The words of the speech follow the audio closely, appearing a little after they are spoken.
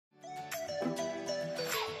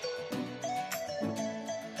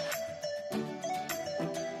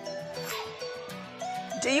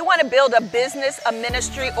Do you want to build a business, a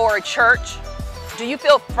ministry, or a church? Do you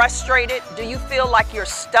feel frustrated? Do you feel like you're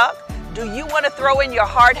stuck? Do you want to throw in your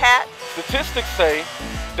hard hat? Statistics say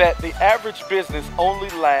that the average business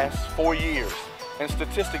only lasts 4 years. And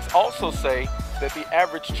statistics also say that the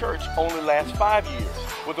average church only lasts 5 years.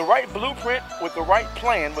 With the right blueprint, with the right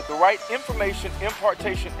plan, with the right information,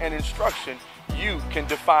 impartation, and instruction, you can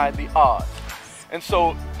defy the odds. And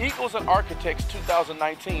so Eagles and Architects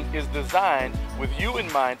 2019 is designed with you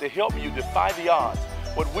in mind to help you defy the odds.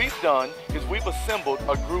 What we've done is we've assembled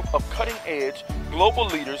a group of cutting-edge global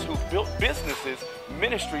leaders who've built businesses,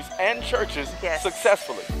 ministries, and churches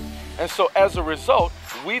successfully. And so as a result,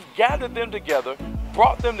 we've gathered them together,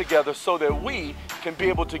 brought them together so that we can be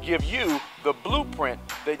able to give you the blueprint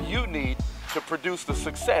that you need to produce the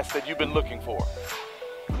success that you've been looking for.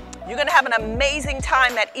 You're going to have an amazing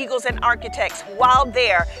time at Eagles and Architects. While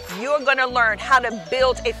there, you're going to learn how to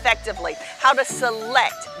build effectively, how to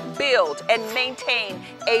select, build, and maintain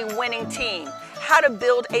a winning team, how to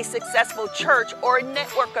build a successful church or a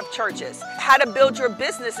network of churches, how to build your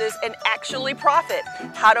businesses and actually profit,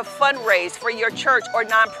 how to fundraise for your church or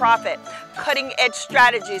nonprofit, cutting-edge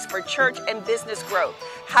strategies for church and business growth,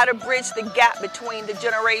 how to bridge the gap between the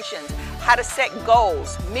generations, how to set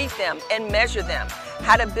goals, meet them, and measure them,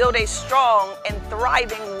 how to build a strong and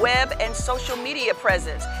thriving web and social media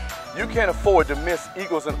presence. You can't afford to miss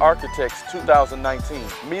Eagles and Architects 2019.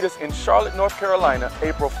 Meet us in Charlotte, North Carolina,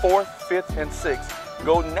 April 4th, 5th, and 6th.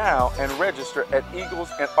 Go now and register at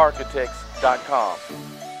eaglesandarchitects.com.